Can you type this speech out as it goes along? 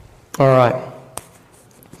All right.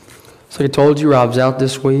 So I told you Rob's out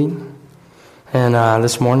this week, and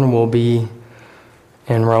this morning we'll be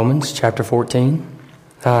in Romans chapter 14.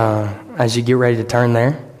 As you get ready to turn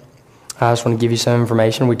there, I just want to give you some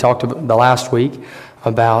information. We talked about the last week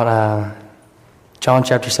about John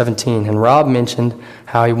chapter 17, and Rob mentioned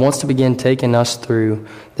how he wants to begin taking us through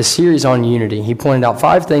the series on unity. He pointed out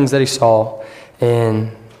 5 things that he saw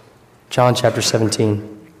in John chapter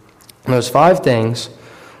 17. And those 5 things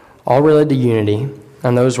all related to unity,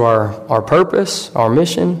 and those were our purpose, our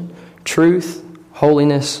mission, truth,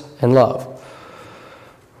 holiness, and love.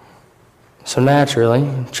 So naturally,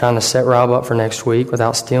 trying to set Rob up for next week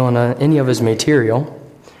without stealing any of his material,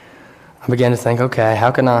 I began to think, okay,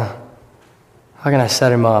 how can I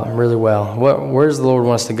set him up really well? Where does the Lord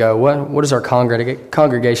want us to go? What does our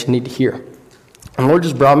congregation need to hear? And the Lord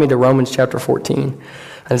just brought me to Romans chapter 14. And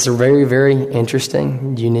it's a very, very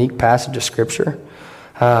interesting, unique passage of Scripture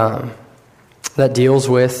that deals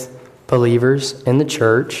with believers in the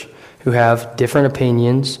church who have different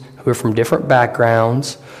opinions, who are from different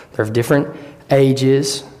backgrounds, they're of different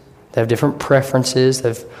ages, they have different preferences, they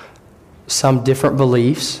have some different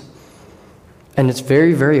beliefs. And it's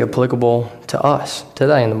very, very applicable to us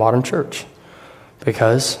today in the modern church,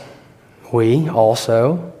 because we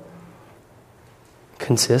also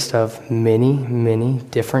consist of many, many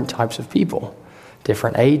different types of people,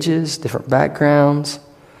 different ages, different backgrounds,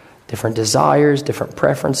 different desires, different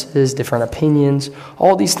preferences, different opinions,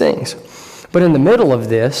 all these things. But in the middle of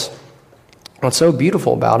this, what's so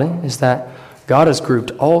beautiful about it is that God has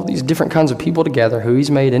grouped all these different kinds of people together who He's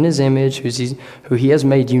made in His image, who He has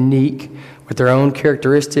made unique with their own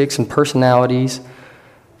characteristics and personalities.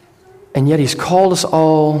 And yet He's called us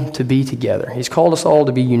all to be together. He's called us all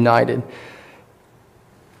to be united.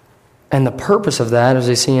 And the purpose of that, as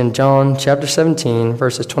we see in John chapter 17,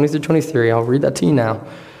 verses 20 through 23, I'll read that to you now,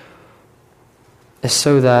 is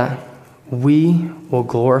so that we will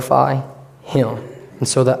glorify Him, and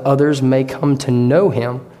so that others may come to know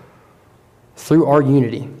Him through our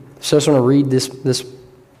unity. So I just want to read this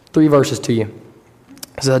 3 verses to you.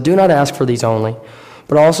 It says, I do not ask for these only,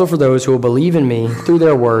 but also for those who will believe in me through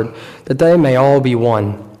their word, that they may all be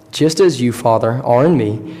one, just as you, Father, are in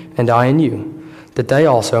me, and I in you, that they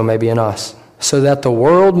also may be in us, so that the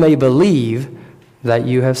world may believe that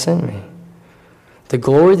you have sent me. The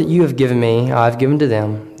glory that you have given me, I have given to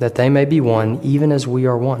them, that they may be one, even as we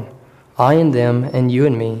are one. I in them, and you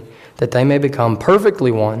in me, that they may become perfectly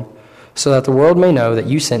one, so that the world may know that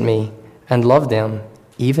you sent me and love them,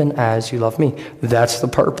 even as you love me. That's the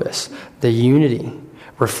purpose. The unity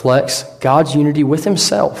reflects God's unity with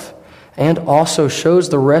Himself, and also shows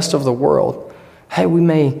the rest of the world, hey, we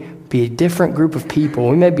may be a different group of people.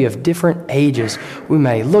 We may be of different ages. We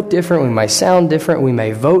may look different. We may sound different. We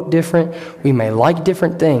may vote different. We may like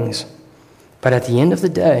different things. But at the end of the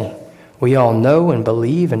day, we all know and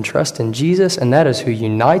believe and trust in Jesus, and that is who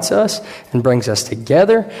unites us and brings us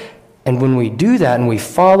together. And when we do that and we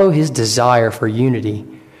follow His desire for unity,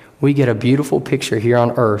 we get a beautiful picture here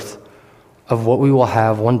on earth of what we will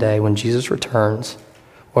have one day when Jesus returns,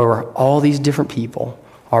 where all these different people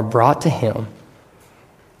are brought to Him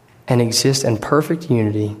and exist in perfect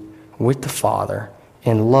unity with the Father,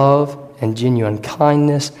 in love and genuine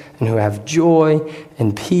kindness, and who have joy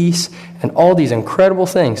and peace and all these incredible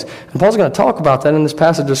things. And Paul's going to talk about that in this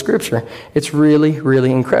passage of Scripture. It's really,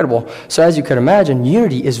 really incredible. So as you could imagine,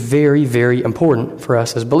 unity is very, very important for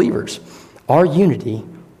us as believers. Our unity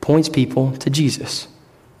points people to Jesus,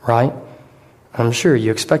 right? I'm sure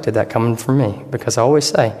you expected that coming from me, because I always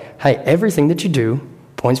say, hey, everything that you do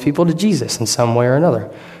points people to Jesus in some way or another.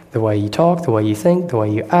 The way you talk, the way you think, the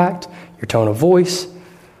way you act, your tone of voice,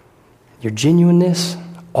 your genuineness,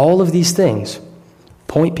 all of these things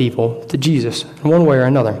point people to Jesus in one way or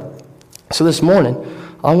another. So this morning,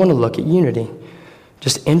 I want to look at unity,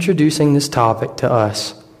 just introducing this topic to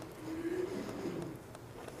us.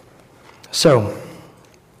 So,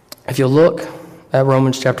 if you look at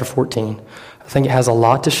Romans chapter 14, I think it has a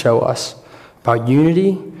lot to show us about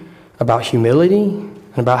unity, about humility,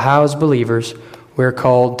 and about how as believers we're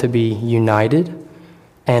called to be united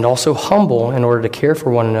and also humble in order to care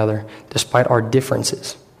for one another despite our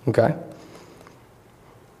differences, okay?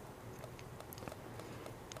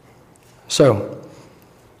 So,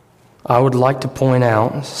 I would like to point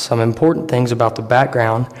out some important things about the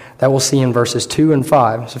background that we'll see in verses 2 and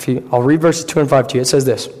 5. So I'll read verses 2 and 5 to you. It says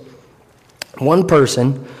this: one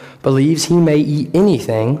person believes he may eat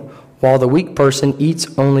anything, while the weak person eats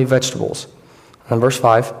only vegetables. And verse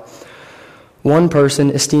 5, one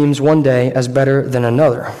person esteems one day as better than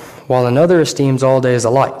another, while another esteems all days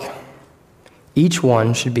alike. Each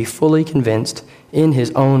one should be fully convinced in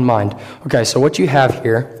his own mind. Okay, so what you have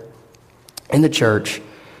here in the church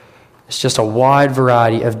is just a wide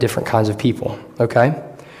variety of different kinds of people, okay?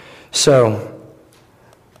 So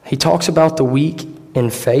he talks about the weak in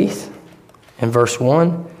faith in verse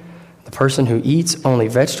 1, the person who eats only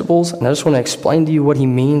vegetables, and I just want to explain to you what he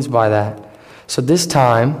means by that. So this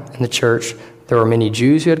time in the church, there were many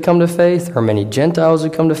Jews who had come to faith. There were many Gentiles who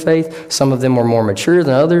had come to faith. Some of them were more mature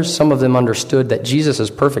than others. Some of them understood that Jesus'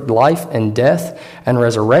 perfect life and death and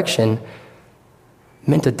resurrection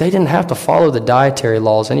meant that they didn't have to follow the dietary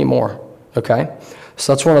laws anymore. Okay?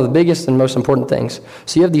 So that's one of the biggest and most important things.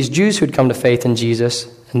 So you have these Jews who had come to faith in Jesus,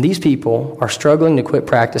 and these people are struggling to quit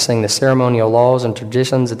practicing the ceremonial laws and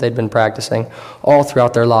traditions that they'd been practicing all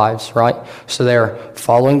throughout their lives, right? So they're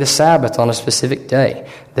following the Sabbath on a specific day.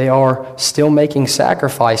 They are still making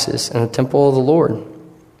sacrifices in the temple of the Lord.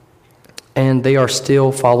 And they are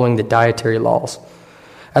still following the dietary laws.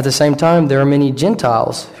 At the same time, there are many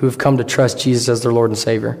Gentiles who have come to trust Jesus as their Lord and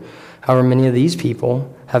Savior. However, many of these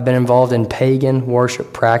people have been involved in pagan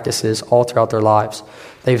worship practices all throughout their lives.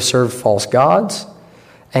 They've served false gods,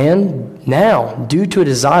 and now, due to a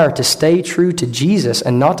desire to stay true to Jesus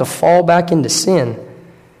and not to fall back into sin,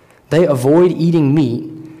 they avoid eating meat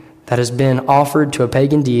that has been offered to a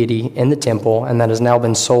pagan deity in the temple and that has now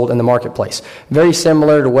been sold in the marketplace. Very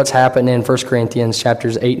similar to what's happened in 1 Corinthians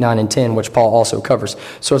chapters 8, 9, and 10, which Paul also covers.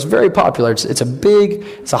 So it's very popular.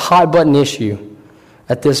 It's a hot-button issue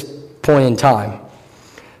at this point in time.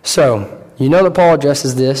 So, you know that Paul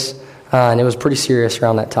addresses this, and it was pretty serious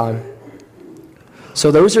around that time. So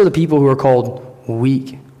those are the people who are called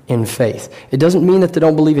weak in faith. It doesn't mean that they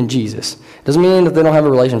don't believe in Jesus. It doesn't mean that they don't have a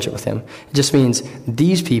relationship with him. It just means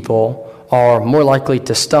these people are more likely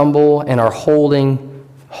to stumble and are holding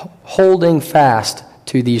fast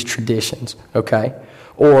to these traditions, okay?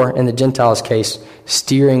 Or, in the Gentiles' case,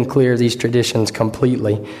 steering clear of these traditions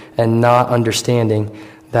completely and not understanding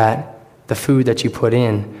that the food that you put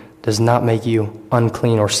in does not make you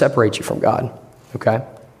unclean or separate you from God, okay?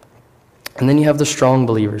 And then you have the strong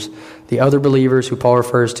believers, the other believers who Paul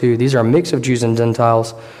refers to. These are a mix of Jews and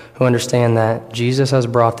Gentiles who understand that Jesus has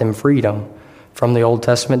brought them freedom from the Old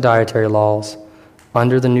Testament dietary laws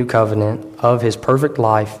under the new covenant of his perfect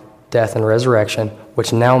life, death, and resurrection,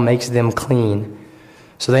 which now makes them clean.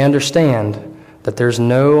 So they understand that there's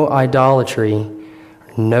no idolatry,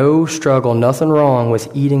 no struggle, nothing wrong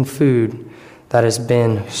with eating food that has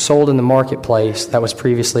been sold in the marketplace that was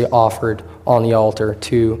previously offered on the altar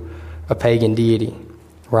to a pagan deity,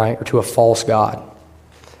 right, or to a false god.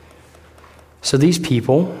 So these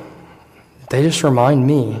people, they just remind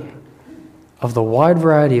me of the wide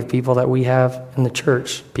variety of people that we have in the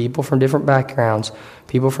church. People from different backgrounds,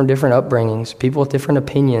 people from different upbringings, people with different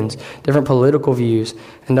opinions, different political views,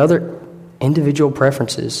 and other individual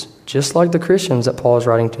preferences, just like the Christians that Paul is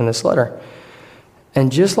writing to in this letter.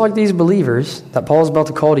 And just like these believers that Paul is about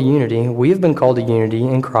to call to unity, we have been called to unity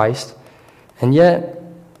in Christ, and yet,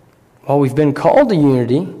 while we've been called to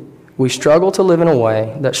unity, we struggle to live in a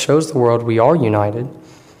way that shows the world we are united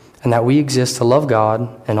and that we exist to love God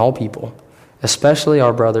and all people, especially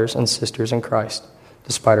our brothers and sisters in Christ,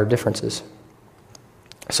 despite our differences.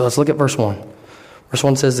 So let's look at verse 1. Verse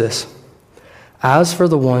 1 says this, "As for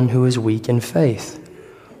the one who is weak in faith,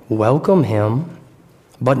 welcome him,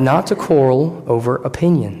 but not to quarrel over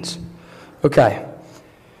opinions." Okay,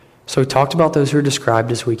 so we talked about those who are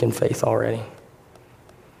described as weak in faith already.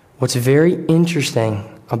 What's very interesting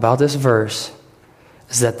about this verse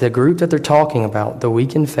is that the group that they're talking about, the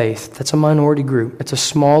weak in faith, that's a minority group. It's a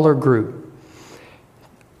smaller group.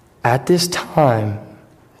 At this time,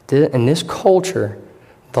 in this culture,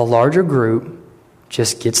 the larger group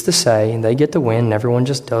just gets the say, and they get the win, and everyone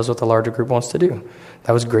just does what the larger group wants to do.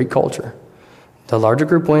 That was Greek culture. The larger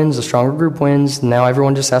group wins, the stronger group wins, now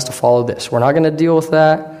everyone just has to follow this. We're not going to deal with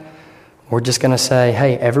that. We're just going to say,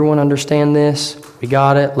 hey, everyone understand this. We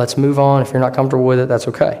got it. Let's move on. If you're not comfortable with it, that's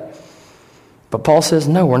okay. But Paul says,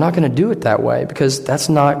 no, we're not going to do it that way because that's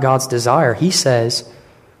not God's desire. He says,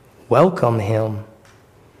 welcome him.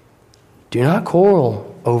 Do not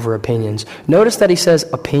quarrel over opinions. Notice that he says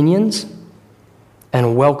opinions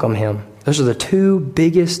and welcome him. Those are the two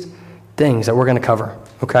biggest things that we're going to cover,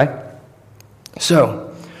 okay?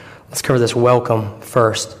 So, let's cover this welcome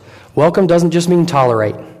first. Welcome doesn't just mean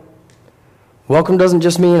tolerate. Welcome doesn't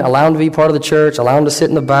just mean allow them to be part of the church, allow them to sit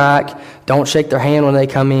in the back, don't shake their hand when they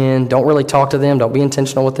come in, don't really talk to them, don't be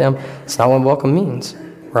intentional with them. That's not what welcome means,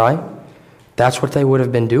 right? That's what they would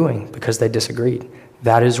have been doing because they disagreed.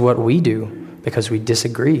 That is what we do because we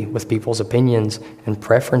disagree with people's opinions and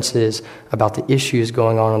preferences about the issues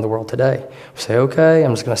going on in the world today. We say, okay,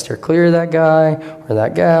 I'm just going to steer clear of that guy or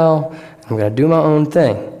that gal, and I'm going to do my own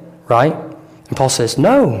thing, right? And Paul says,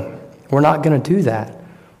 no, we're not going to do that.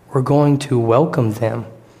 We're going to welcome them.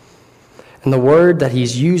 And the word that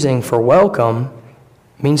he's using for welcome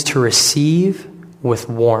means to receive with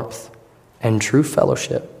warmth and true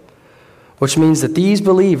fellowship, which means that these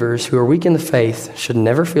believers who are weak in the faith should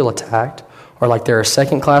never feel attacked or like they're a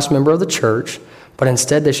second-class member of the church, but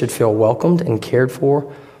instead they should feel welcomed and cared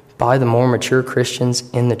for by the more mature Christians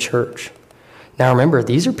in the church. Now remember,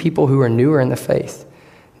 these are people who are newer in the faith.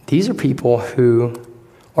 These are people who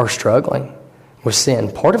are struggling with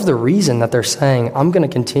sin. Part of the reason that they're saying, I'm going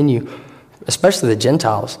to continue, especially the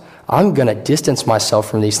Gentiles, I'm going to distance myself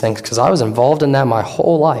from these things because I was involved in that my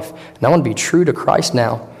whole life, and I want to be true to Christ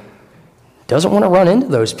now. Doesn't want to run into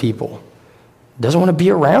those people. Doesn't want to be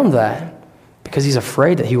around that because he's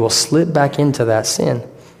afraid that he will slip back into that sin.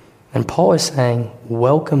 And Paul is saying,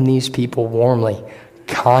 welcome these people warmly,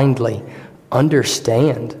 kindly.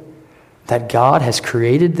 Understand that God has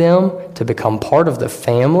created them to become part of the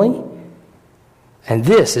family. And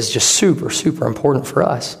this is just super, super important for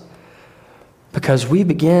us because we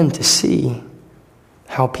begin to see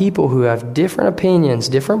how people who have different opinions,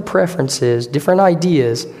 different preferences, different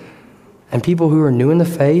ideas, and people who are new in the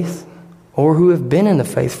faith or who have been in the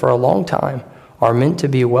faith for a long time are meant to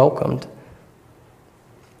be welcomed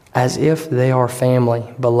as if they are family,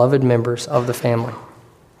 beloved members of the family.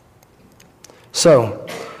 So,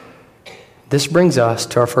 this brings us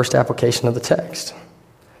to our first application of the text.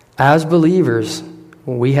 As believers,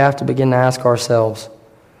 we have to begin to ask ourselves,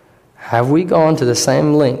 have we gone to the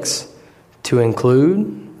same lengths to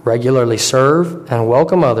include, regularly serve, and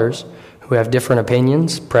welcome others who have different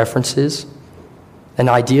opinions, preferences, and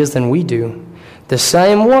ideas than we do, the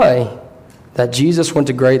same way that Jesus went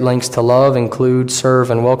to great lengths to love, include,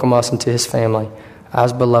 serve, and welcome us into his family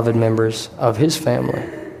as beloved members of his family?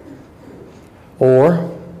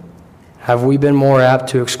 Or have we been more apt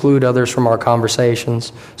to exclude others from our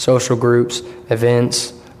conversations, social groups,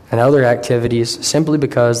 events, and other activities simply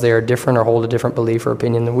because they are different or hold a different belief or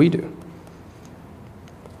opinion than we do?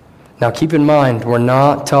 Now keep in mind, we're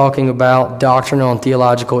not talking about doctrinal and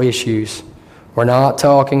theological issues. We're not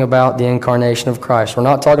talking about the incarnation of Christ. We're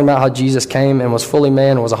not talking about how Jesus came and was fully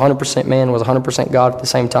man, was 100% man, was 100% God at the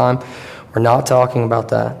same time. We're not talking about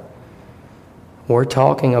that. We're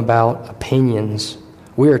talking about opinions.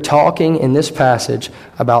 We are talking in this passage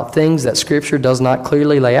about things that Scripture does not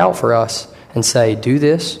clearly lay out for us and say, do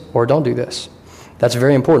this or don't do this. That's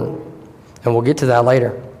very important, and we'll get to that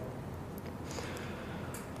later.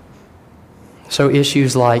 So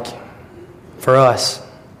issues like, for us,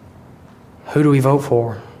 who do we vote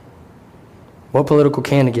for? What political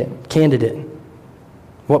candidate?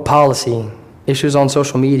 What policy? Issues on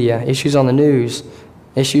social media, issues on the news,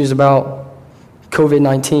 issues about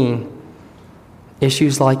COVID-19,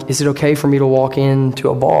 issues like, is it okay for me to walk into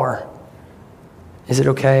a bar? Is it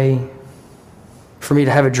okay for me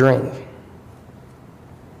to have a drink?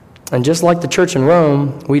 And just like the church in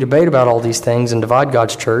Rome, we debate about all these things and divide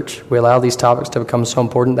God's church. We allow these topics to become so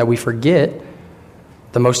important that we forget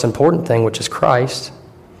the most important thing, which is Christ,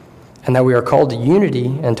 and that we are called to unity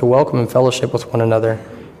and to welcome and fellowship with one another,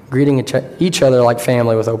 greeting each other like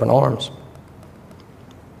family with open arms.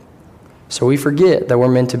 So we forget that we're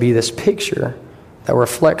meant to be this picture that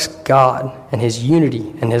reflects God and his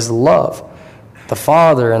unity and his love, the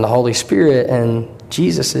Father and the Holy Spirit and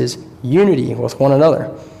Jesus' unity with one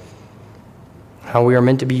another. How we are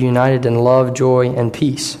meant to be united in love, joy, and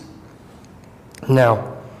peace.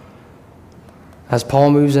 Now, as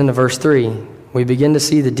Paul moves into verse 3, we begin to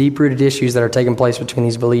see the deep-rooted issues that are taking place between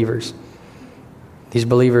these believers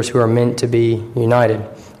who are meant to be united.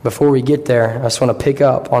 Before we get there, I just want to pick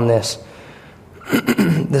up on this.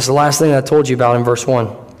 This is the last thing that I told you about in verse 1.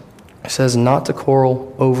 It says not to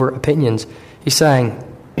quarrel over opinions. He's saying,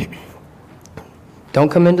 don't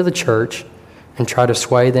come into the church and try to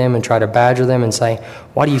sway them and try to badger them and say,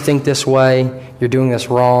 why do you think this way? You're doing this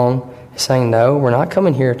wrong. He's saying, no, we're not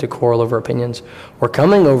coming here to quarrel over opinions. We're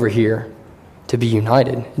coming over here to be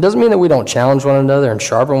united. It doesn't mean that we don't challenge one another and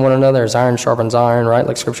sharpen one another as iron sharpens iron, right?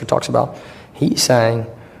 Like Scripture talks about. He's saying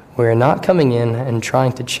we're not coming in and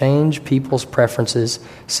trying to change people's preferences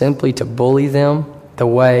simply to bully them the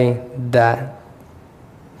way that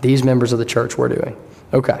these members of the church were doing.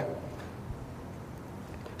 Okay.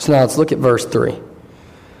 So now let's look at verse 3.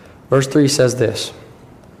 Verse 3 says this.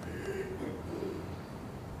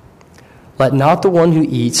 Let not the one who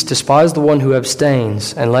eats despise the one who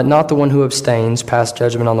abstains, and let not the one who abstains pass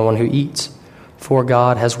judgment on the one who eats, for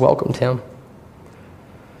God has welcomed him.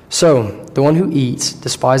 So, the one who eats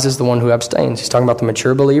despises the one who abstains. He's talking about the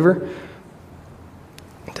mature believer,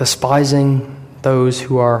 despising those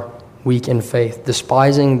who are weak in faith,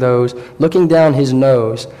 despising those, looking down his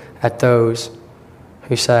nose at those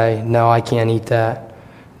who say, no, I can't eat that.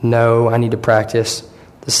 No, I need to practice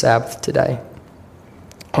the Sabbath today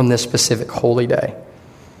on this specific holy day.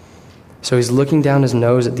 So he's looking down his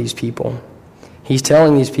nose at these people. He's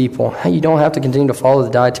telling these people, hey, you don't have to continue to follow the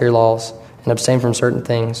dietary laws and abstain from certain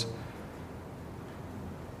things.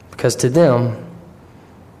 Because to them,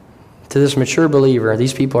 to this mature believer,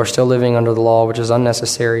 these people are still living under the law, which is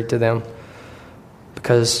unnecessary to them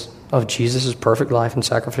because of Jesus' perfect life and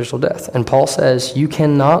sacrificial death. And Paul says, you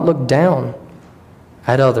cannot look down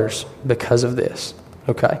at others because of this.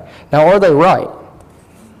 Okay? Now, are they right?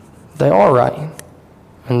 They are right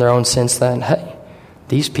in their own sense that, hey,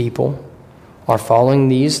 these people are following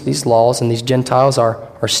these laws, and these Gentiles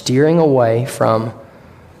are steering away from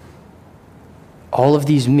all of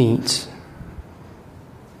these meats.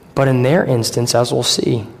 But in their instance, as we'll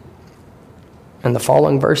see in the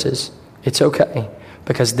following verses, it's okay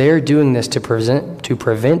because they're doing this to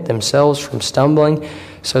prevent themselves from stumbling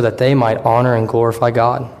so that they might honor and glorify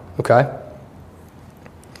God. Okay?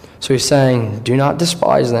 So he's saying, do not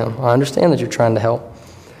despise them. I understand that you're trying to help.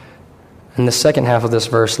 In the second half of this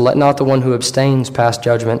verse, let not the one who abstains pass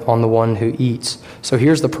judgment on the one who eats. So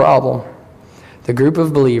here's the problem. The group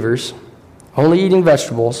of believers only eating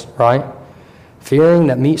vegetables, right? Fearing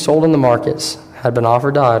that meat sold in the markets had been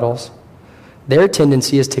offered to idols, their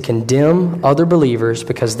tendency is to condemn other believers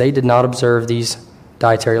because they did not observe these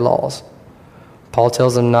dietary laws. Paul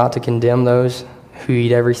tells them not to condemn those who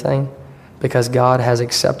eat everything because God has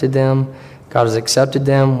accepted them. God has accepted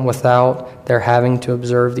them without their having to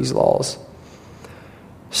observe these laws.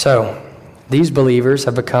 So, these believers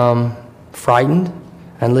have become frightened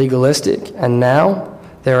and legalistic, and now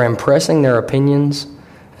they're impressing their opinions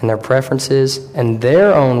and their preferences and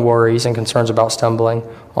their own worries and concerns about stumbling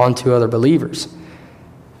onto other believers.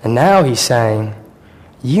 And now he's saying,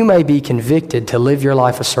 you may be convicted to live your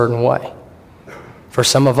life a certain way. For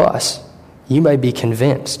some of us, you may be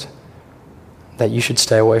convinced that you should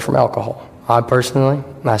stay away from alcohol. I personally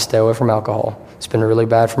stay away from alcohol. It's been really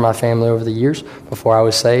bad for my family over the years. Before I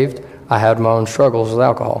was saved, I had my own struggles with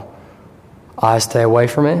alcohol. I stay away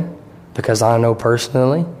from it because I know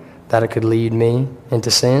personally that it could lead me into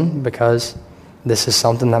sin because this is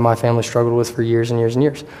something that my family struggled with for years and years and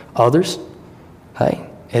years. Others, hey,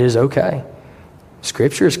 it is okay.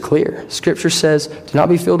 Scripture is clear. Scripture says, do not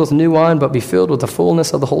be filled with new wine, but be filled with the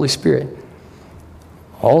fullness of the Holy Spirit.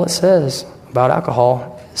 All it says about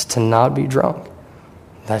alcohol is to not be drunk.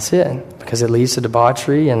 That's it, because it leads to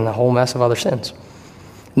debauchery and a whole mess of other sins.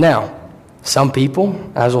 Now, some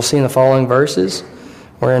people, as we'll see in the following verses,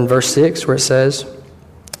 we're in verse 6 where it says,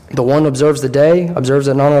 the one who observes the day, observes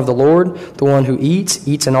it in honor of the Lord. The one who eats,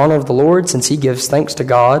 eats in honor of the Lord, since he gives thanks to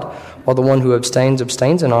God, while the one who abstains,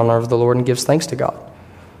 abstains in honor of the Lord and gives thanks to God.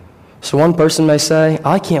 So one person may say,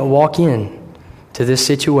 I can't walk in to this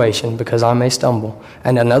situation because I may stumble.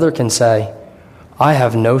 And another can say, I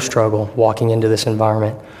have no struggle walking into this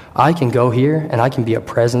environment. I can go here and I can be a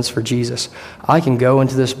presence for Jesus. I can go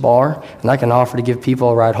into this bar and I can offer to give people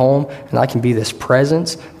a ride home, and I can be this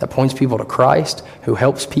presence that points people to Christ, who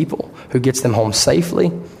helps people, who gets them home safely.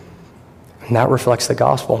 And that reflects the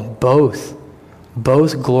gospel. Both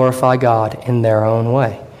glorify God in their own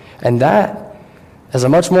way. And that is a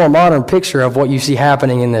much more modern picture of what you see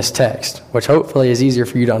happening in this text, which hopefully is easier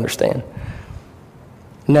for you to understand.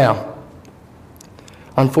 Now,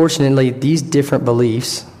 unfortunately, these different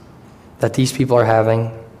beliefs that these people are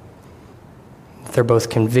having, they're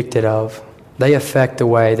both convicted of, they affect the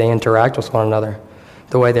way they interact with one another,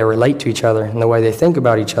 the way they relate to each other, and the way they think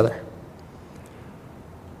about each other.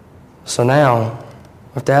 So now,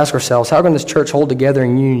 we have to ask ourselves, how can this church hold together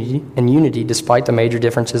in unity despite the major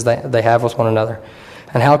differences that they have with one another?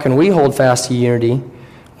 And how can we hold fast to unity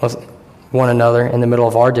with one another in the middle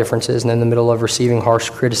of our differences and in the middle of receiving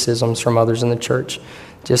harsh criticisms from others in the church,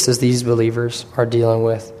 just as these believers are dealing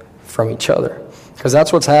with from each other? Because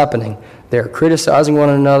that's what's happening. They're criticizing one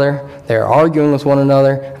another. They're arguing with one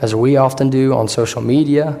another, as we often do on social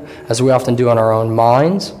media, as we often do in our own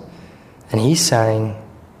minds. And he's saying,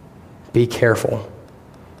 be careful.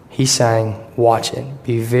 He's saying, watch it.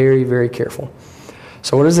 Be very, very careful.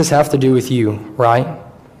 So what does this have to do with you, right?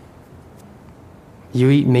 You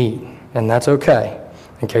eat meat, and that's okay,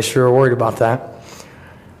 in case you're worried about that.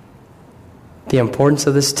 The importance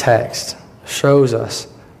of this text shows us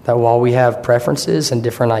that while we have preferences and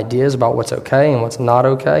different ideas about what's okay and what's not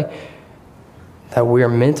okay, that we are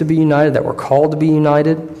meant to be united, that we're called to be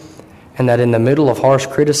united, and that in the middle of harsh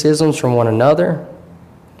criticisms from one another,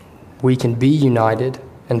 we can be united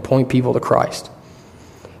and point people to Christ.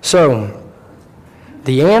 So,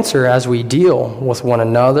 The answer as we deal with one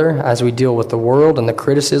another, as we deal with the world and the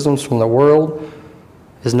criticisms from the world,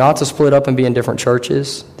 is not to split up and be in different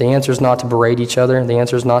churches. The answer is not to berate each other. The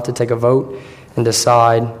answer is not to take a vote and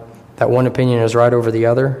decide that one opinion is right over the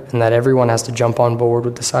other and that everyone has to jump on board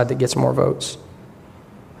with the side that gets more votes.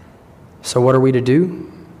 So what are we to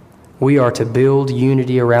do? We are to build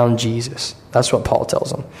unity around Jesus. That's what Paul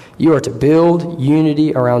tells them. You are to build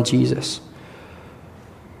unity around Jesus.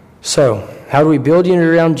 So, how do we build unity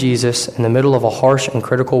around Jesus in the middle of a harsh and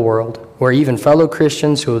critical world where even fellow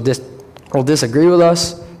Christians who will disagree with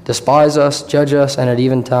us, despise us, judge us, and at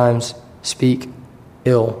even times speak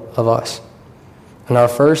ill of us? And our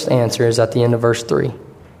first answer is at the end of verse 3. It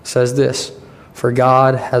says this, "For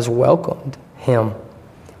God has welcomed him."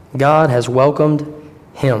 God has welcomed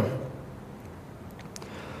him.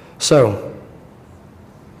 So,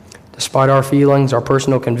 despite our feelings, our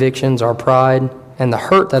personal convictions, our pride, and the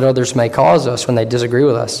hurt that others may cause us when they disagree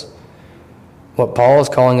with us, what Paul is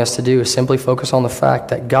calling us to do is simply focus on the fact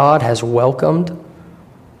that God has welcomed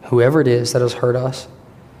whoever it is that has hurt us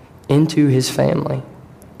into his family.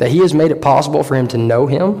 That he has made it possible for him to know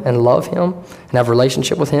him and love him and have a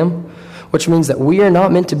relationship with him, which means that we are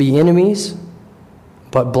not meant to be enemies,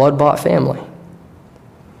 but blood-bought family.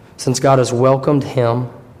 Since God has welcomed him,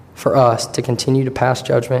 for us to continue to pass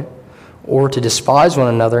judgment or to despise one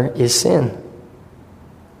another is sin.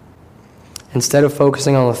 Instead of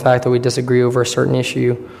focusing on the fact that we disagree over a certain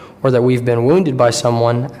issue or that we've been wounded by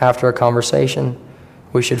someone after a conversation,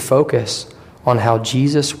 we should focus on how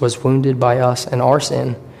Jesus was wounded by us and our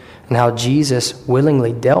sin and how Jesus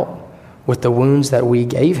willingly dealt with the wounds that we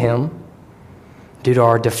gave him due to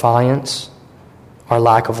our defiance, our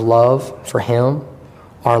lack of love for him,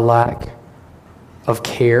 our lack of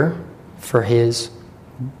care for his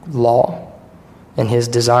law, and his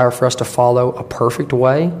desire for us to follow a perfect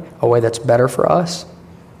way, a way that's better for us.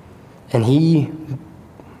 And he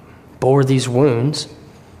bore these wounds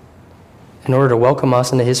in order to welcome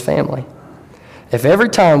us into his family. If every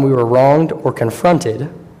time we were wronged or confronted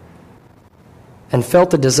and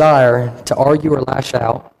felt the desire to argue or lash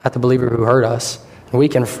out at the believer who hurt us, and we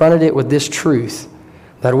confronted it with this truth,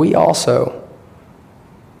 that we also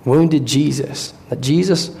wounded Jesus, that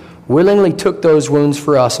Jesus willingly took those wounds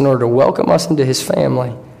for us in order to welcome us into his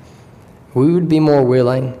family, we would be more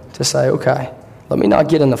willing to say, okay, let me not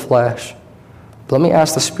get in the flesh, but let me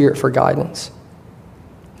ask the Spirit for guidance.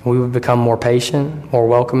 We would become more patient, more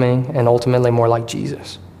welcoming, and ultimately more like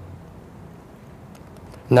Jesus.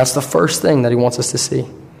 And that's the first thing that he wants us to see.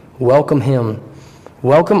 Welcome him.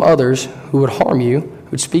 Welcome others who would harm you,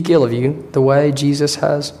 who would speak ill of you, the way Jesus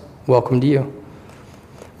has welcomed you.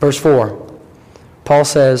 Verse 4, Paul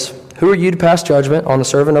says, "Who are you to pass judgment on the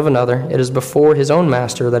servant of another? It is before his own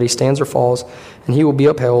master that he stands or falls, and he will be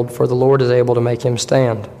upheld, for the Lord is able to make him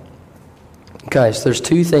stand." Okay, so there's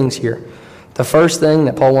two things here. The first thing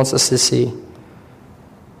that Paul wants us to see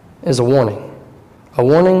is a warning. A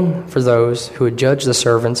warning for those who would judge the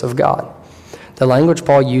servants of God. The language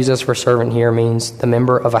Paul uses for servant here means the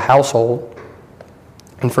member of a household,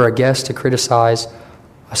 and for a guest to criticize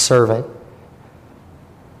a servant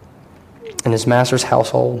in his master's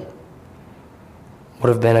household would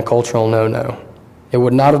have been a cultural no-no. It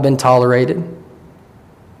would not have been tolerated.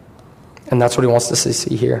 And that's what he wants us to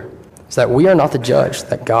see here, is that we are not the judge,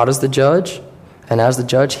 that God is the judge, and as the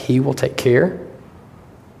judge, he will take care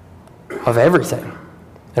of everything.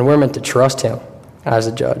 And we're meant to trust him as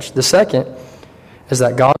a judge. The second is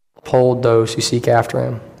that God will uphold those who seek after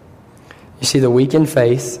him. You see the weak in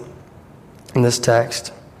faith in this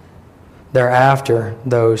text. They're after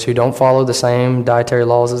those who don't follow the same dietary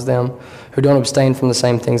laws as them, who don't abstain from the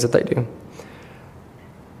same things that they do.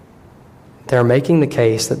 They're making the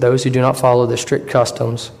case that those who do not follow the strict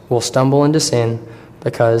customs will stumble into sin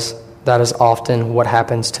because that is often what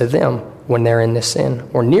happens to them when they're in this sin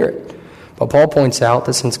or near it. But Paul points out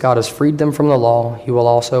that since God has freed them from the law, he will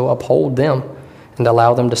also uphold them and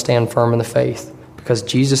allow them to stand firm in the faith because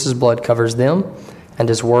Jesus' blood covers them and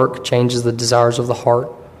his work changes the desires of the heart,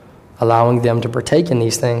 allowing them to partake in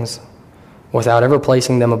these things without ever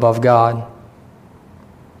placing them above God.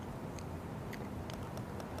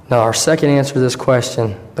 Now, our second answer to this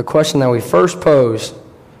question, the question that we first posed,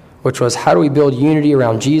 which was how do we build unity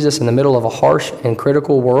around Jesus in the middle of a harsh and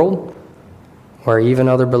critical world where even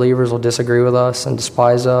other believers will disagree with us and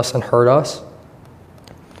despise us and hurt us?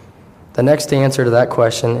 The next answer to that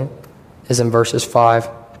question is in verses 5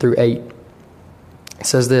 through 8. It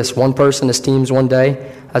says this, "One person esteems one day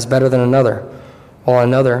as better than another, while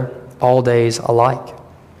another all days alike.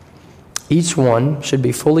 Each one should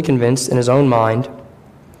be fully convinced in his own mind.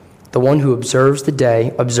 The one who observes the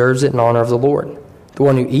day observes it in honor of the Lord, The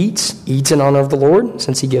one who eats, eats in honor of the Lord,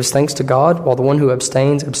 since he gives thanks to God, while the one who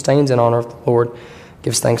abstains, abstains in honor of the Lord,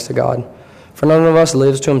 gives thanks to God. For none of us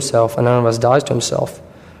lives to himself, and none of us dies to himself.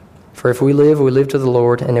 For if we live to the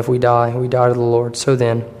Lord, and if we die to the Lord. So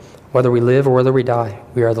then, whether we live or whether we die,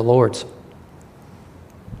 we are the Lord's.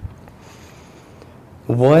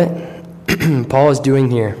 What Paul is doing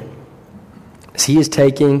here is he is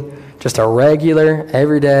taking just a regular,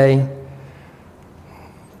 everyday,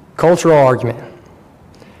 cultural argument,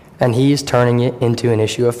 and he's turning it into an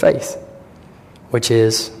issue of faith, which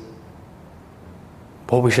is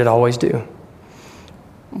what we should always do.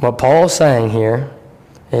 What Paul's saying here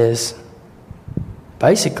is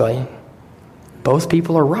basically both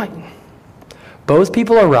people are right. Both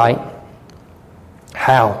people are right.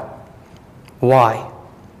 How? Why?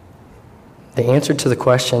 The answer to the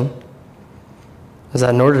question is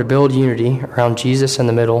that in order to build unity around Jesus in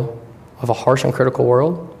the middle of a harsh and critical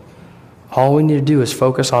world, all we need to do is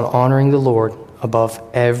focus on honoring the Lord above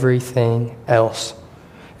everything else.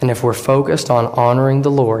 And if we're focused on honoring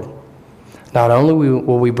the Lord, not only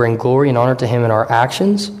will we bring glory and honor to him in our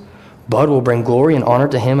actions, but we'll bring glory and honor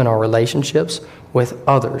to him in our relationships with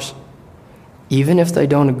others, even if they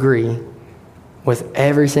don't agree with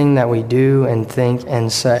everything that we do and think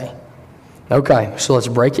and say. Okay, so let's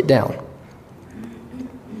break it down.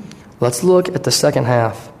 Let's look at the second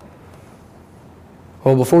half.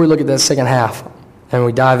 Well, before we look at that second half and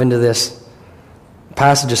we dive into this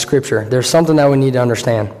passage of Scripture, there's something that we need to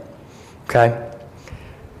understand. Okay?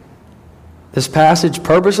 This passage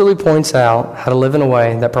purposely points out how to live in a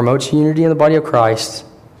way that promotes unity in the body of Christ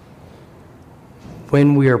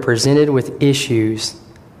when we are presented with issues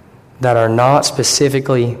that are not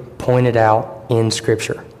specifically pointed out in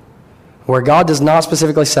Scripture. Where God does not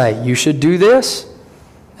specifically say, you should do this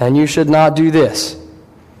and you should not do this.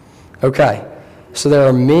 Okay, so there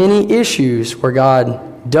are many issues where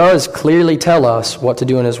God does clearly tell us what to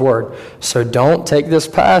do in his word. So don't take this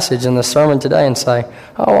passage in the sermon today and say,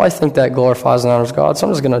 oh, I think that glorifies and honors God, so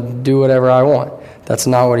I'm just going to do whatever I want. That's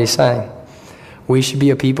not what he's saying. We should be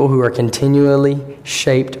a people who are continually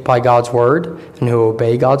shaped by God's word and who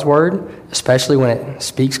obey God's word, especially when it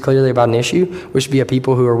speaks clearly about an issue. We should be a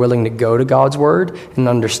people who are willing to go to God's word and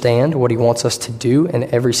understand what he wants us to do in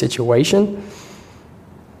every situation.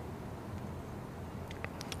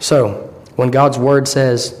 So, when God's word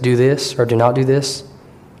says, do this or do not do this,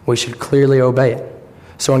 we should clearly obey it.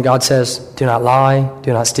 So when God says, do not lie,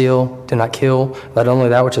 do not steal, do not kill, let only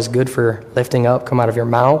that which is good for lifting up come out of your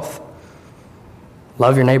mouth,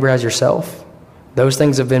 love your neighbor as yourself, those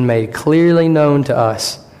things have been made clearly known to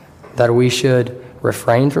us that we should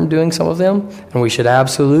refrain from doing some of them, and we should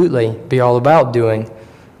absolutely be all about doing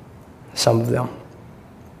some of them.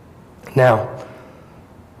 Now,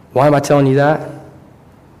 why am I telling you that?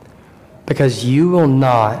 Because you will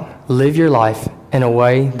not live your life in a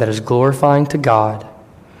way that is glorifying to God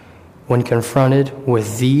when confronted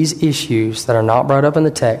with these issues that are not brought up in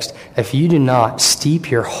the text if you do not steep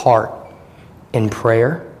your heart in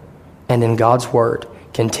prayer and in God's word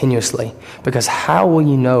continuously. Because how will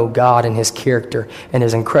you know God and his character and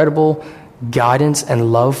his incredible guidance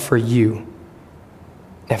and love for you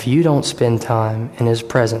if you don't spend time in his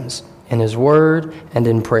presence, in his word, and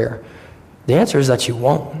in prayer? The answer is that you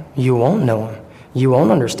won't. You won't know him. You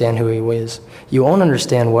won't understand who he is. You won't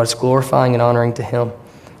understand what's glorifying and honoring to him.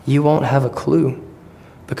 You won't have a clue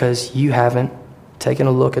because you haven't taken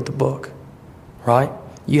a look at the book, right?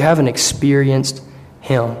 You haven't experienced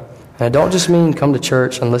him. And I don't just mean come to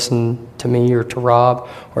church and listen to me or to Rob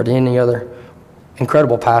or to any other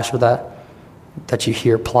incredible pastor that you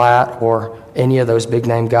hear, Platt or any of those big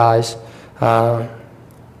name guys.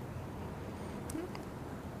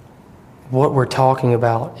 What we're talking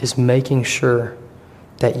about is making sure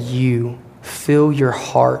that you fill your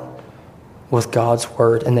heart with God's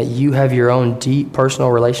word and that you have your own deep personal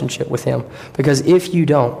relationship with him. Because if you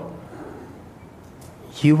don't,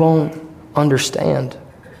 you won't understand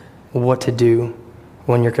what to do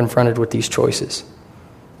when you're confronted with these choices.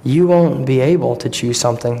 You won't be able to choose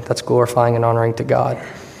something that's glorifying and honoring to God.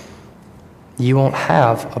 You won't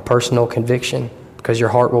have a personal conviction because your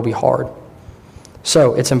heart will be hard.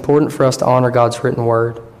 So it's important for us to honor God's written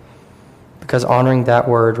word because honoring that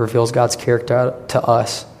word reveals God's character to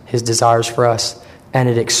us, his desires for us, and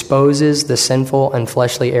it exposes the sinful and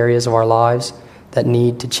fleshly areas of our lives that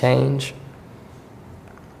need to change.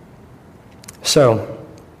 So,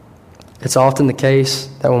 it's often the case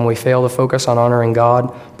that when we fail to focus on honoring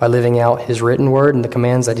God by living out his written word and the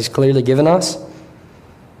commands that he's clearly given us,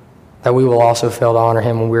 that we will also fail to honor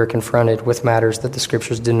him when we are confronted with matters that the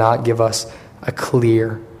scriptures do not give us a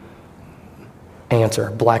clear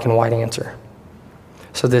answer, black and white answer.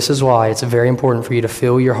 So this is why it's very important for you to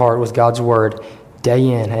fill your heart with God's word day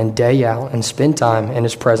in and day out and spend time in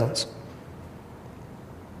his presence.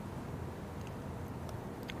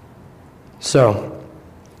 So,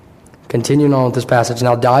 continuing on with this passage,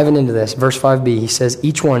 now diving into this, verse 5b, he says,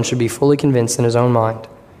 each one should be fully convinced in his own mind.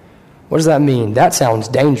 What does that mean? That sounds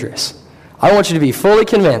dangerous. I want you to be fully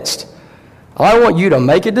convinced. I want you to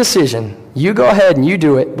make a decision. You go ahead and you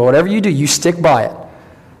do it, but whatever you do, you stick by it.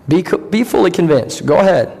 Be fully convinced. Go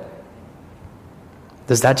ahead.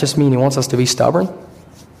 Does that just mean he wants us to be stubborn?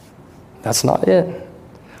 That's not it.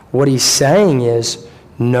 What he's saying is,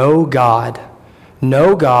 know God.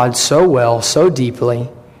 Know God so well, so deeply.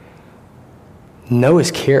 Know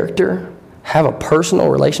his character. Have a personal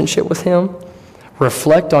relationship with him.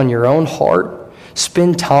 Reflect on your own heart.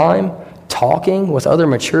 Spend time talking with other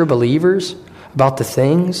mature believers about the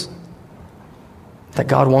things that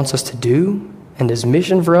God wants us to do and his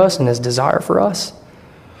mission for us and his desire for us,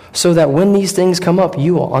 so that when these things come up,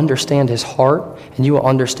 you will understand his heart and you will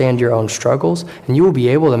understand your own struggles, and you will be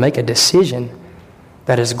able to make a decision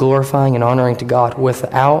that is glorifying and honoring to God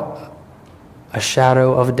without a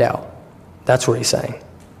shadow of a doubt. That's what he's saying.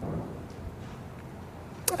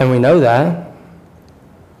 And we know that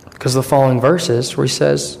because the following verses where he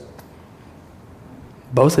says,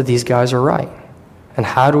 both of these guys are right. And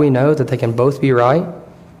how do we know that they can both be right?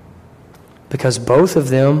 Because both of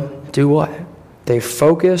them do what? They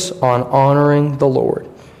focus on honoring the Lord.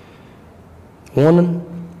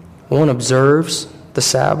 One observes the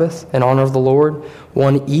Sabbath in honor of the Lord.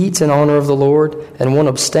 One eats in honor of the Lord. And one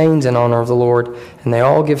abstains in honor of the Lord. And they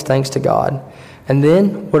all give thanks to God. And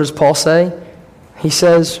then, what does Paul say? He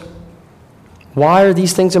says, why are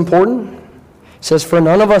these things important? He says, for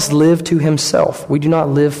none of us live to himself. We do not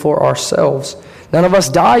live for ourselves. None of us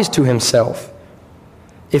dies to himself.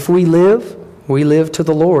 If we live, we live to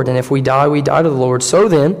the Lord. And if we die to the Lord. So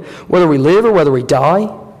then, whether we live or whether we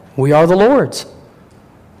die, we are the Lord's.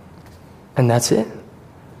 And that's it.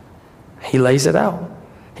 He lays it out.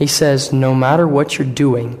 He says, no matter what you're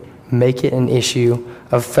doing, make it an issue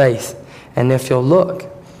of faith. And if you'll look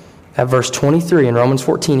at verse 23 in Romans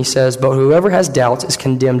 14, he says, but whoever has doubts is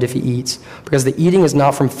condemned if he eats, because the eating is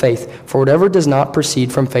not from faith. For whatever does not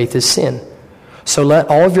proceed from faith is sin. So let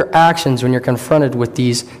all of your actions when you're confronted with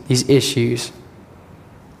these issues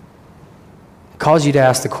cause you to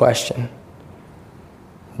ask the question,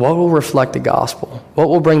 what will reflect the gospel? What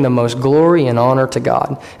will bring the most glory and honor to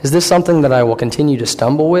God? Is this something that I will continue to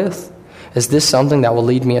stumble with? Is this something that will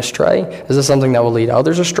lead me astray? Is this something that will lead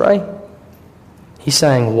others astray? He's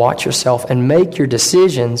saying, watch yourself and make your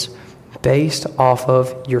decisions based off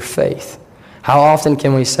of your faith. How often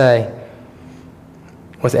can we say,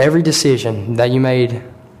 with every decision that you made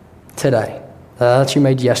today, that you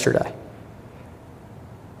made yesterday,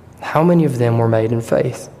 how many of them were made in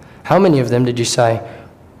faith? How many of them did you say,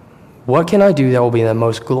 what can I do that will be the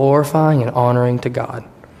most glorifying and honoring to God?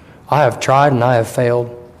 I have tried and I have failed.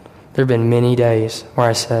 There have been many days where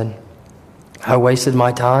I said, I wasted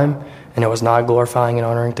my time and it was not glorifying and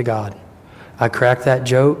honoring to God. I cracked that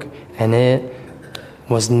joke and it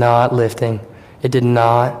was not lifting. It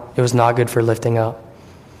was not good for lifting up.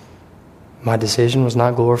 My decision was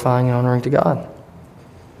not glorifying and honoring to God.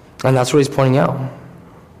 And that's what he's pointing out.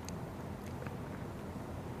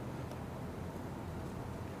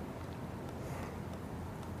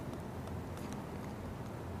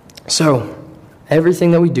 So,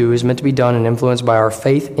 everything that we do is meant to be done and influenced by our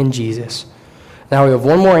faith in Jesus. Now we have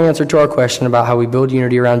one more answer to our question about how we build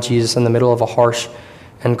unity around Jesus in the middle of a harsh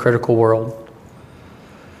and critical world.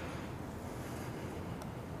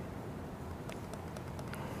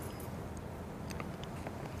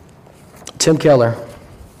 Tim Keller.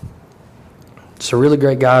 Just a really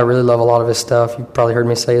great guy. I really love a lot of his stuff. You've probably heard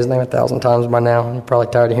me say his name 1,000 times by now. You're probably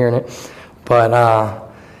tired of hearing it. But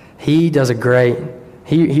he does a great...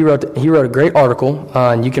 He wrote a great article,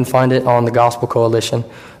 and you can find it on the Gospel Coalition.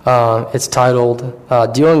 It's titled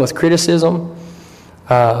Dealing with Criticism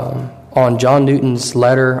on John Newton's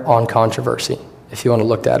Letter on Controversy, if you want to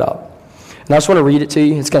look that up. And I just want to read it to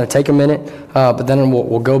you. It's going to take a minute, but then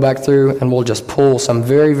we'll go back through and we'll just pull some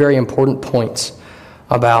very, very important points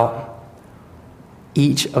about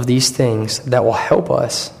each of these things that will help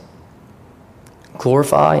us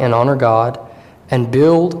glorify and honor God and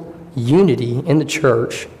build unity in the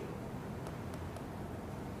church,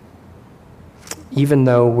 even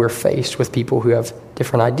though we're faced with people who have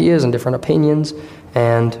different ideas and different opinions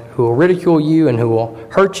and who will ridicule you and who will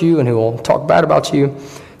hurt you and who will talk bad about you.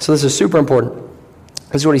 So this is super important.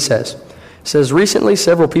 This is what he says. He says, recently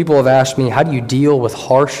several people have asked me, how do you deal with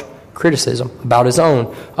harsh criticism about his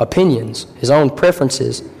own opinions, his own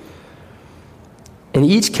preferences? In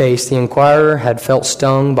each case, the inquirer had felt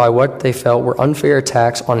stung by what they felt were unfair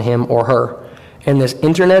attacks on him or her. In this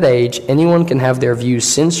internet age, anyone can have their views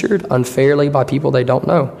censored unfairly by people they don't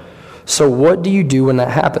know. So what do you do when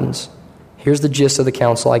that happens? Here's the gist of the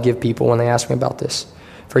counsel I give people when they ask me about this.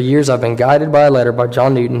 For years, I've been guided by a letter by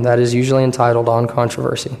John Newton that is usually entitled On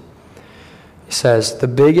Controversy. He says, the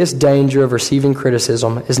biggest danger of receiving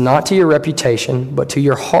criticism is not to your reputation, but to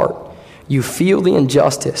your heart. You feel the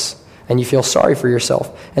injustice, and you feel sorry for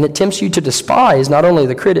yourself. And it tempts you to despise not only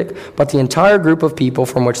the critic, but the entire group of people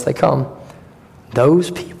from which they come. Those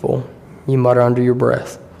people, you mutter under your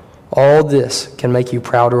breath. All this can make you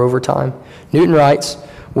prouder over time. Newton writes,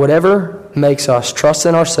 whatever makes us trust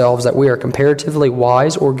in ourselves that we are comparatively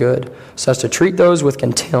wise or good, so as to treat those with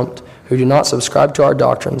contempt who do not subscribe to our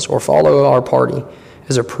doctrines or follow our party,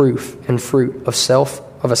 is a proof and fruit of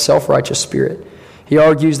a self-righteous spirit. He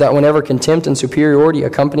argues that whenever contempt and superiority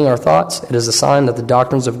accompany our thoughts, it is a sign that the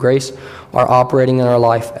doctrines of grace are operating in our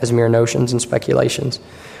life as mere notions and speculations,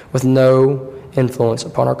 with no influence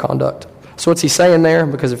upon our conduct. So what's he saying there?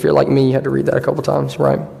 Because if you're like me, you had to read that a couple times,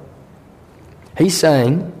 right? He's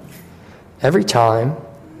saying, every time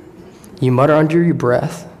you mutter under your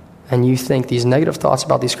breath and you think these negative thoughts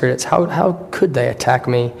about these critics, how could they attack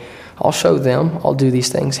me? I'll show them. I'll do these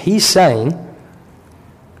things. He's saying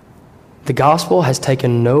the gospel has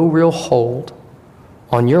taken no real hold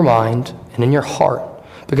on your mind and in your heart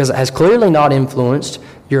because it has clearly not influenced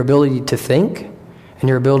your ability to think and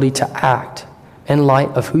your ability to act in light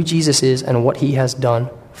of who Jesus is and what he has done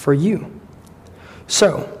for you.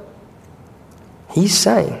 So, he's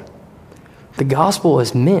saying the gospel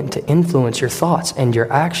is meant to influence your thoughts and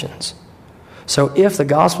your actions. So if the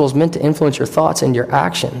gospel is meant to influence your thoughts and your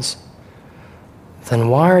actions, then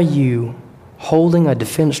why are you holding a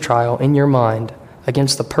defense trial in your mind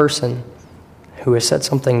against the person who has said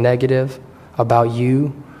something negative about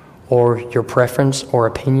you or your preference or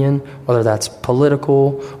opinion, whether that's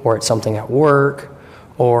political or it's something at work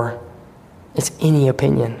or it's any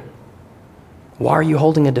opinion? Why are you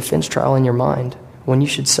holding a defense trial in your mind when you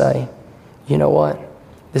should say, you know what,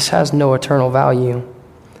 this has no eternal value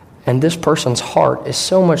and this person's heart is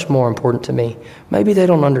so much more important to me. Maybe they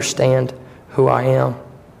don't understand who I am.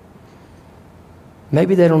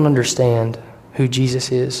 Maybe they don't understand who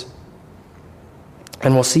Jesus is.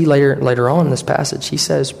 And we'll see later on in this passage, he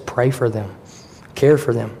says, pray for them, care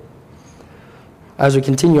for them. As we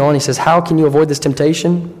continue on, he says, how can you avoid this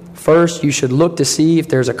temptation? First, you should look to see if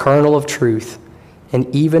there's a kernel of truth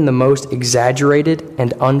in even the most exaggerated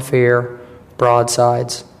and unfair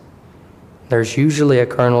broadsides. There's usually a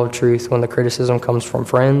kernel of truth when the criticism comes from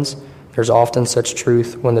friends. There's often such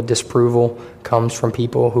truth when the disapproval comes from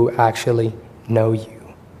people who actually know you.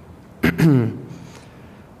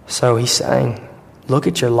 So he's saying, look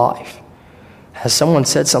at your life. Has someone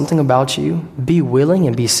said something about you? Be willing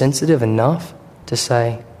and be sensitive enough to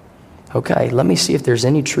say, okay, let me see if there's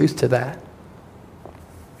any truth to that.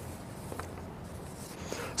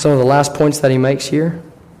 Some of the last points that he makes here,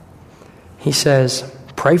 he says,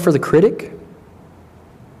 pray for the critic.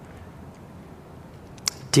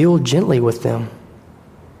 Deal gently with them.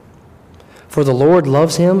 For the Lord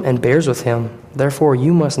loves him and bears with him. Therefore,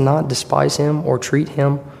 you must not despise him or treat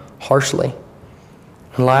him harshly.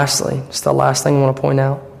 And lastly, it's the last thing I want to point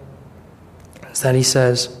out, is that he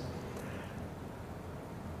says,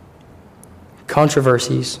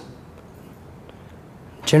 controversies,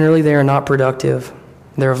 generally they are not productive.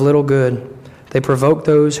 They're of little good. They provoke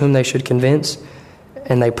those whom they should convince,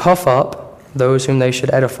 and they puff up those whom they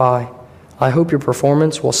should edify. I hope your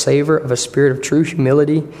performance will savor of a spirit of true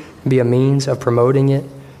humility and be a means of promoting it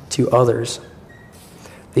to others.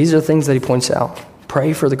 These are things that he points out.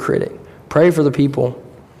 Pray for the critic. Pray for the people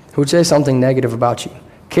who would say something negative about you.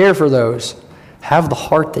 Care for those. Have the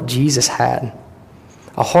heart that Jesus had.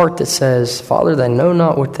 A heart that says, Father, they know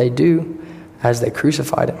not what they do, as they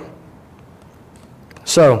crucified him.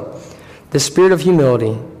 So, the spirit of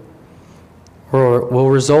humility will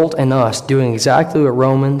result in us doing exactly what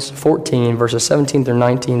Romans 14, verses 17 through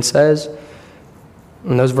 19 says.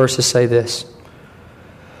 And those verses say this: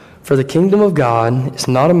 for the kingdom of God is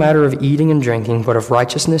not a matter of eating and drinking, but of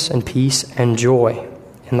righteousness and peace and joy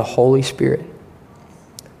in the Holy Spirit.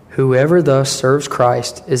 Whoever thus serves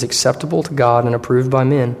Christ is acceptable to God and approved by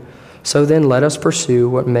men. So then let us pursue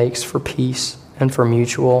what makes for peace and for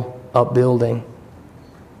mutual upbuilding.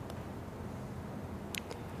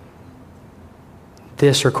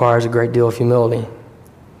 This requires a great deal of humility.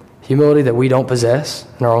 Humility that we don't possess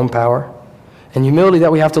in our own power. And humility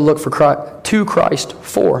that we have to look to Christ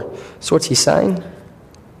for. So what's he saying?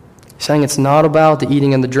 He's saying it's not about the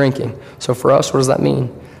eating and the drinking. So for us, what does that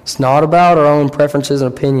mean? It's not about our own preferences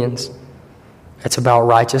and opinions. It's about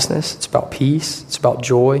righteousness. It's about peace. It's about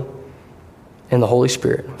joy in the Holy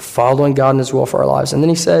Spirit, following God and His will for our lives. And then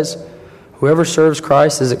he says, whoever serves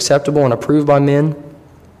Christ is acceptable and approved by men.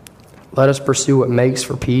 Let us pursue what makes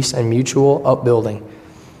for peace and mutual upbuilding.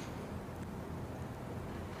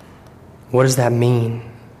 What does that mean?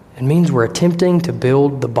 It means we're attempting to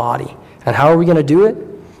build the body. And how are we going to do it?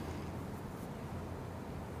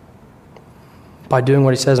 By doing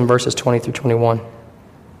what he says in verses 20 through 21.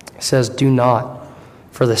 He says, do not,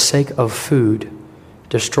 for the sake of food,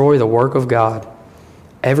 destroy the work of God.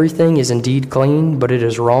 Everything is indeed clean, but it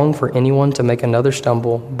is wrong for anyone to make another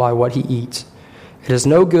stumble by what he eats. It is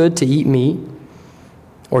no good to eat meat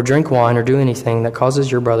or drink wine or do anything that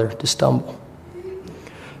causes your brother to stumble.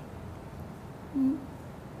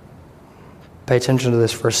 Pay attention to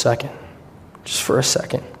this for a second. Just for a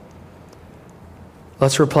second.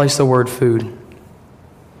 Let's replace the word food.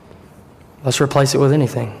 Let's replace it with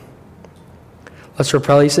anything. Let's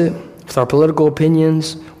replace it with our political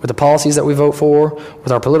opinions, with the policies that we vote for,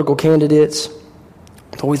 with our political candidates,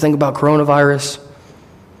 with what we think about coronavirus.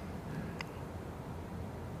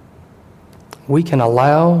 We can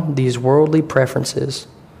allow these worldly preferences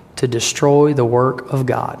to destroy the work of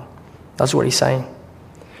God. That's what he's saying.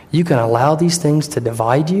 You can allow these things to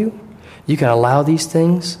divide you. You can allow these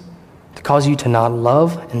things to cause you to not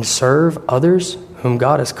love and serve others whom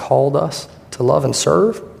God has called us to love and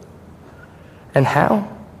serve. And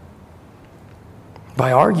how?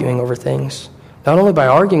 By arguing over things. Not only by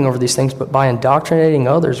arguing over these things, but by indoctrinating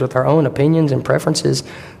others with our own opinions and preferences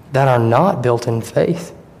that are not built in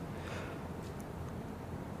faith.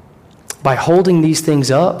 By holding these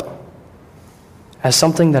things up as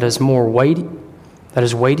something that is more weighty, that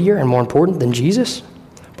is weightier and more important than Jesus.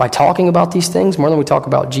 By talking about these things more than we talk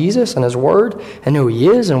about Jesus and His Word and who He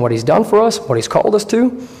is and what He's done for us, what He's called us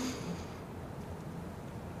to.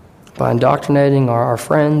 By indoctrinating our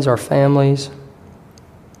friends, our families,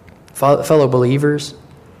 fellow believers,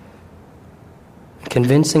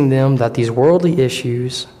 convincing them that these worldly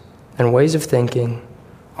issues and ways of thinking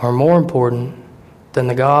are more important than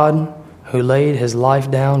the God who laid His life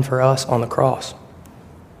down for us on the cross.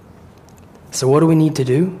 So what do we need to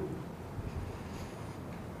do?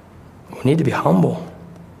 We need to be humble.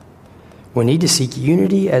 We need to seek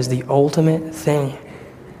unity as the ultimate thing.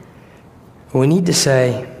 We need to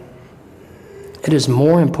say, it is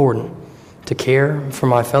more important to care for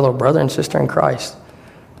my fellow brother and sister in Christ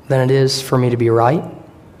than it is for me to be right,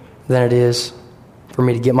 than it is for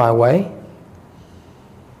me to get my way.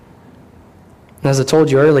 And as I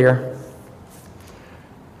told you earlier,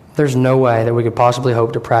 there's no way that we could possibly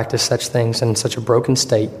hope to practice such things in such a broken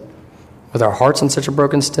state, with our hearts in such a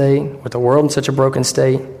broken state, with the world in such a broken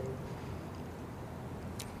state.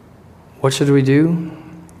 What should we do?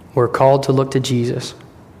 We're called to look to Jesus,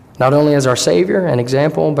 not only as our Savior and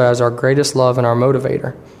example, but as our greatest love and our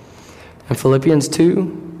motivator. In Philippians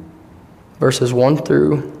 2, verses 1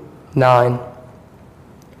 through 9,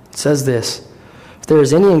 it says this: if there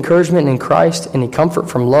is any encouragement in Christ, any comfort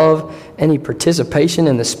from love, any participation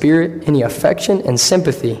in the Spirit, any affection and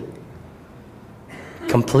sympathy,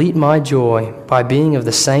 complete my joy by being of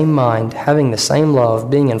the same mind, having the same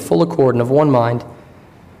love, being in full accord and of one mind.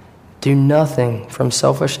 Do nothing from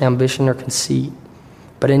selfish ambition or conceit,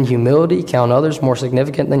 but in humility count others more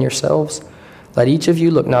significant than yourselves. Let each of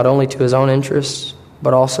you look not only to his own interests,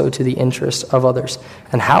 but also to the interests of others.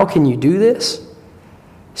 And how can you do this?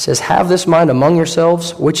 It says, have this mind among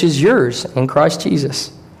yourselves, which is yours in Christ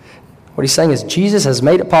Jesus. What he's saying is Jesus has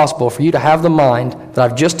made it possible for you to have the mind that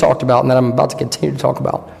I've just talked about and that I'm about to continue to talk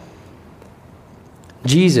about.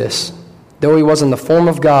 Jesus, though he was in the form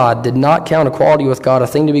of God, did not count equality with God a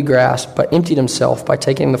thing to be grasped, but emptied himself by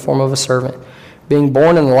taking the form of a servant. Being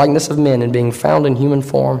born in the likeness of men and being found in human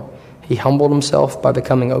form, he humbled himself by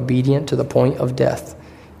becoming obedient to the point of death,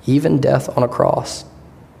 even death on a cross.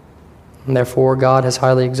 And therefore God has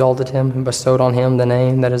highly exalted him and bestowed on him the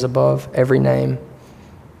name that is above every name,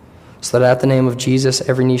 so that at the name of Jesus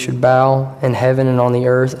every knee should bow in heaven and on the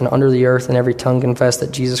earth and under the earth, and every tongue confess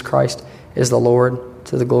that Jesus Christ is the Lord,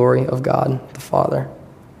 to the glory of God the Father.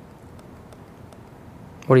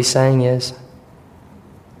 What he's saying is,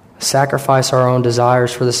 sacrifice our own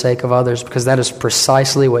desires for the sake of others, because that is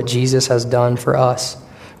precisely what Jesus has done for us.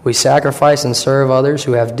 We sacrifice and serve others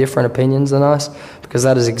who have different opinions than us, because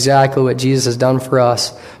that is exactly what Jesus has done for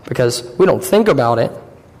us, because we don't think about it.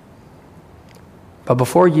 But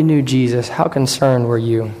before you knew Jesus, how concerned were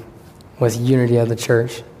you with unity of the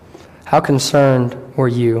church? How concerned were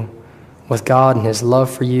you with God and his love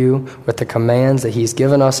for you, with the commands that he's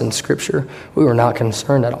given us in Scripture, we were not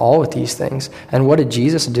concerned at all with these things. And what did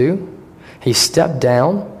Jesus do? He stepped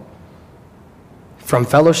down from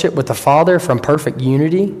fellowship with the Father, from perfect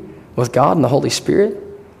unity with God and the Holy Spirit,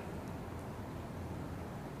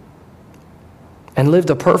 and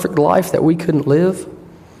lived a perfect life that we couldn't live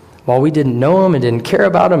while we didn't know him and didn't care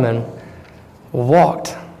about him and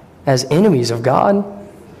walked as enemies of God.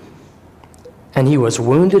 And he was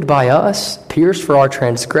wounded by us, pierced for our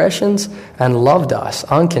transgressions, and loved us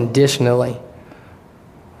unconditionally.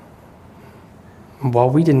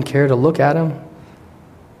 While we didn't care to look at him,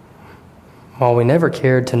 while we never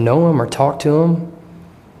cared to know him or talk to him,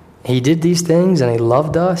 he did these things and he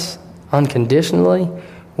loved us unconditionally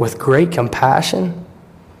with great compassion.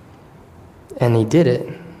 And he did it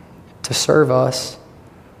to serve us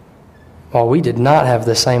while we did not have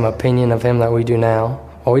the same opinion of him that we do now,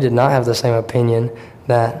 while we did not have the same opinion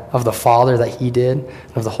that of the Father that he did,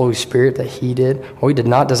 and of the Holy Spirit that he did, while we did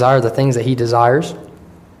not desire the things that he desires.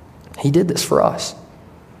 He did this for us.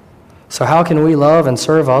 So how can we love and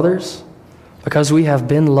serve others? Because we have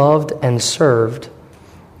been loved and served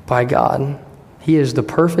by God. He is the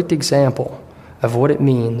perfect example of what it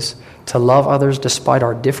means to love others despite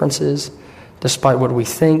our differences, despite what we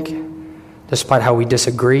think, despite how we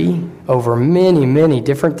disagree over many, many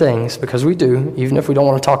different things, because we do, even if we don't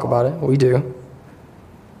want to talk about it, we do.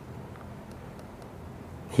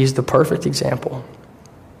 He's the perfect example.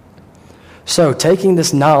 So taking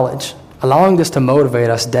this knowledge, allowing this to motivate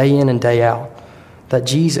us day in and day out, that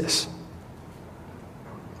Jesus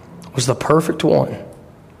was the perfect one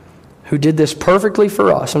who did this perfectly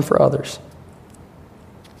for us and for others.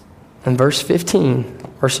 In verse 15,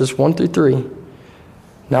 verses 1 through 3,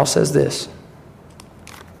 now says this: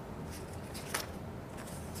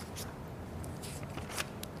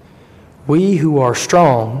 we who are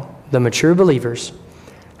strong, the mature believers,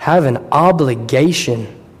 have an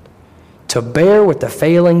obligation to bear with the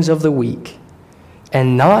failings of the weak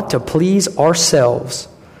and not to please ourselves.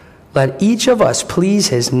 Let each of us please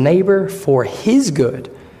his neighbor for his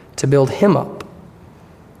good, to build him up.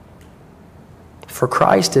 For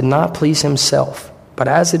Christ did not please himself, but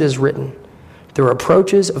as it is written, the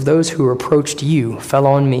reproaches of those who reproached you fell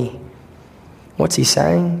on me. What's he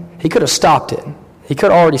saying? He could have stopped it. He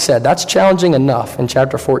could have already said, that's challenging enough in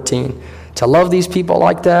chapter 14. To love these people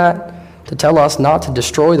like that, to tell us not to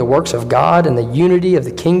destroy the works of God and the unity of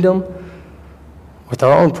the kingdom with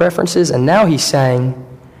our own preferences. And now he's saying,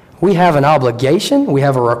 we have an obligation, we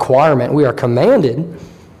have a requirement, we are commanded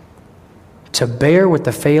to bear with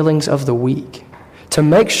the failings of the weak, to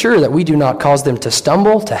make sure that we do not cause them to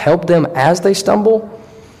stumble, to help them as they stumble,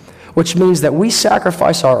 which means that we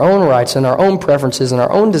sacrifice our own rights and our own preferences and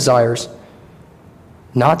our own desires,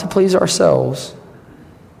 not to please ourselves,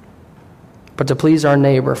 but to please our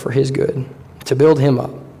neighbor for his good, to build him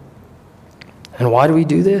up. And why do we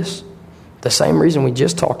do this? The same reason we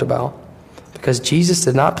just talked about. Because Jesus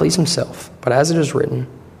did not please himself, but as it is written,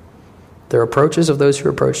 the reproaches of those who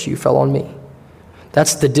reproached you fell on me.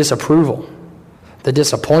 That's the disapproval, the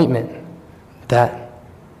disappointment that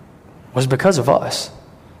was because of us.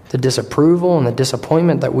 The disapproval and the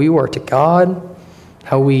disappointment that we were to God,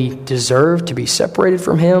 how we deserved to be separated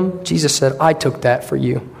from him. Jesus said, I took that for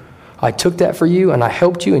you. I took that for you, and I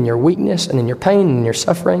helped you in your weakness and in your pain and in your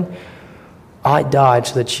suffering. I died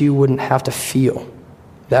so that you wouldn't have to feel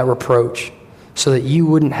that reproach, so that you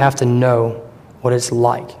wouldn't have to know what it's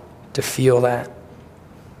like to feel that.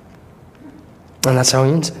 And that's how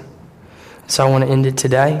he ends it. So I want to end it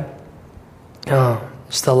today.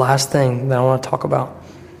 It's the last thing that I want to talk about.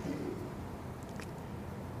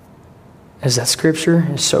 Is that Scripture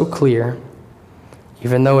is so clear,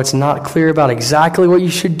 even though it's not clear about exactly what you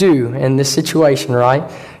should do in this situation, right?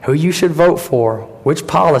 Who you should vote for, which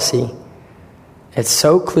policy. It's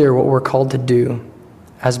so clear what we're called to do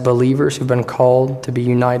as believers who've been called to be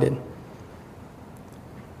united.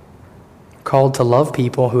 Called to love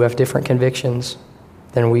people who have different convictions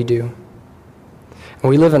than we do. And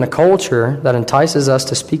we live in a culture that entices us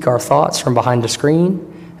to speak our thoughts from behind a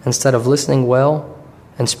screen instead of listening well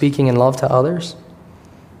and speaking in love to others.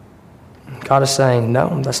 God is saying,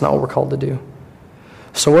 no, that's not what we're called to do.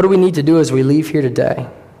 So what do we need to do as we leave here today?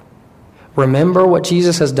 Remember what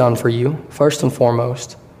Jesus has done for you, first and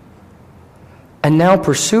foremost. And now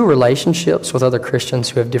pursue relationships with other Christians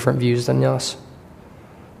who have different views than us.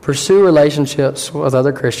 Pursue relationships with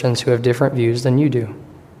other Christians who have different views than you do.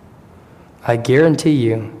 I guarantee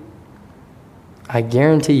you that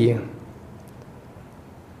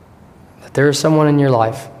there is someone in your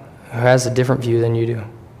life who has a different view than you do,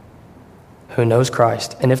 who knows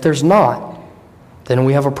Christ. And if there's not, then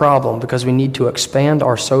we have a problem, because we need to expand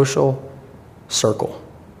our social circle.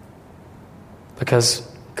 Because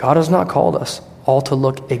God has not called us all to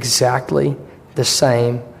look exactly the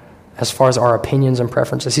same as far as our opinions and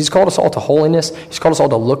preferences. He's called us all to holiness. He's called us all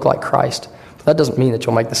to look like Christ. But that doesn't mean that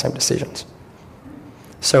you'll make the same decisions.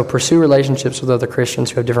 So pursue relationships with other Christians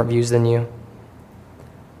who have different views than you.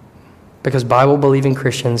 Because Bible-believing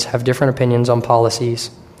Christians have different opinions on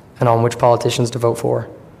policies and on which politicians to vote for.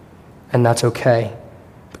 And that's okay.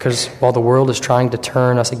 Because while the world is trying to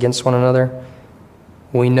turn us against one another,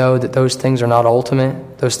 we know that those things are not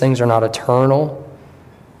ultimate, those things are not eternal,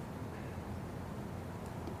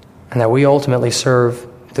 and that we ultimately serve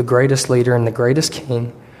the greatest leader and the greatest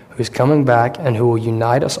king who's coming back and who will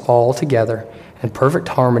unite us all together in perfect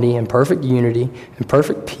harmony and perfect unity and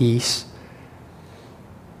perfect peace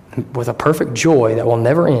with a perfect joy that will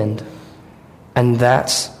never end. And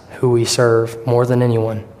that's who we serve more than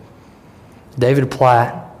anyone. David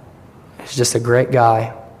Platt is just a great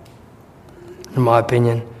guy, in my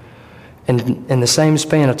opinion. And in the same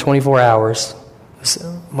span of 24 hours, this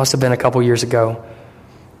must have been a couple years ago,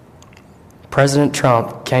 President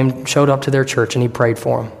Trump showed up to their church and he prayed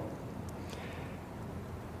for him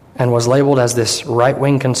and was labeled as this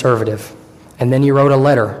right-wing conservative. And then he wrote a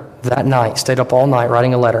letter that night, stayed up all night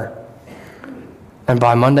writing a letter. And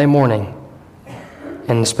by Monday morning,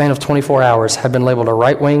 in the span of 24 hours, had been labeled a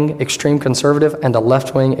right-wing extreme conservative and a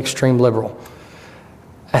left-wing extreme liberal.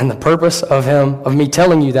 And the purpose of me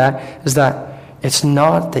telling you that is that it's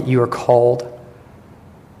not that you are called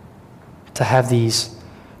to have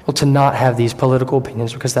to not have these political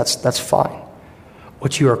opinions, because that's fine.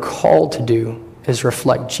 What you are called to do is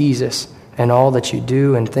reflect Jesus in all that you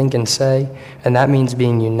do and think and say, and that means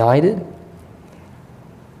being united.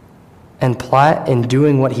 And Platt, in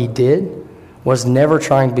doing what he did, was never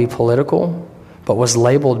trying to be political, but was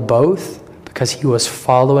labeled both because he was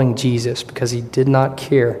following Jesus, because he did not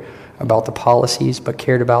care about the policies, but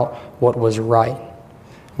cared about what was right,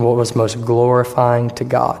 what was most glorifying to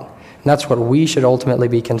God. And that's what we should ultimately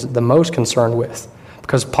be the most concerned with,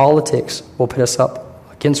 because politics will pit us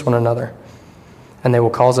up against one another, and they will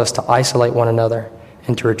cause us to isolate one another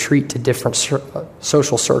and to retreat to different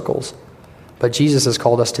social circles. But Jesus has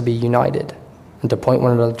called us to be united and to point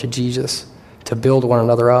one another to Jesus, to build one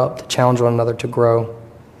another up, to challenge one another to grow.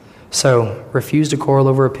 So refuse to quarrel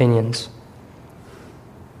over opinions,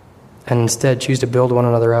 and instead choose to build one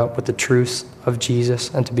another up with the truths of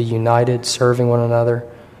Jesus and to be united, serving one another,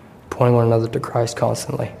 pointing one another to Christ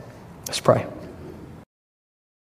constantly. Let's pray.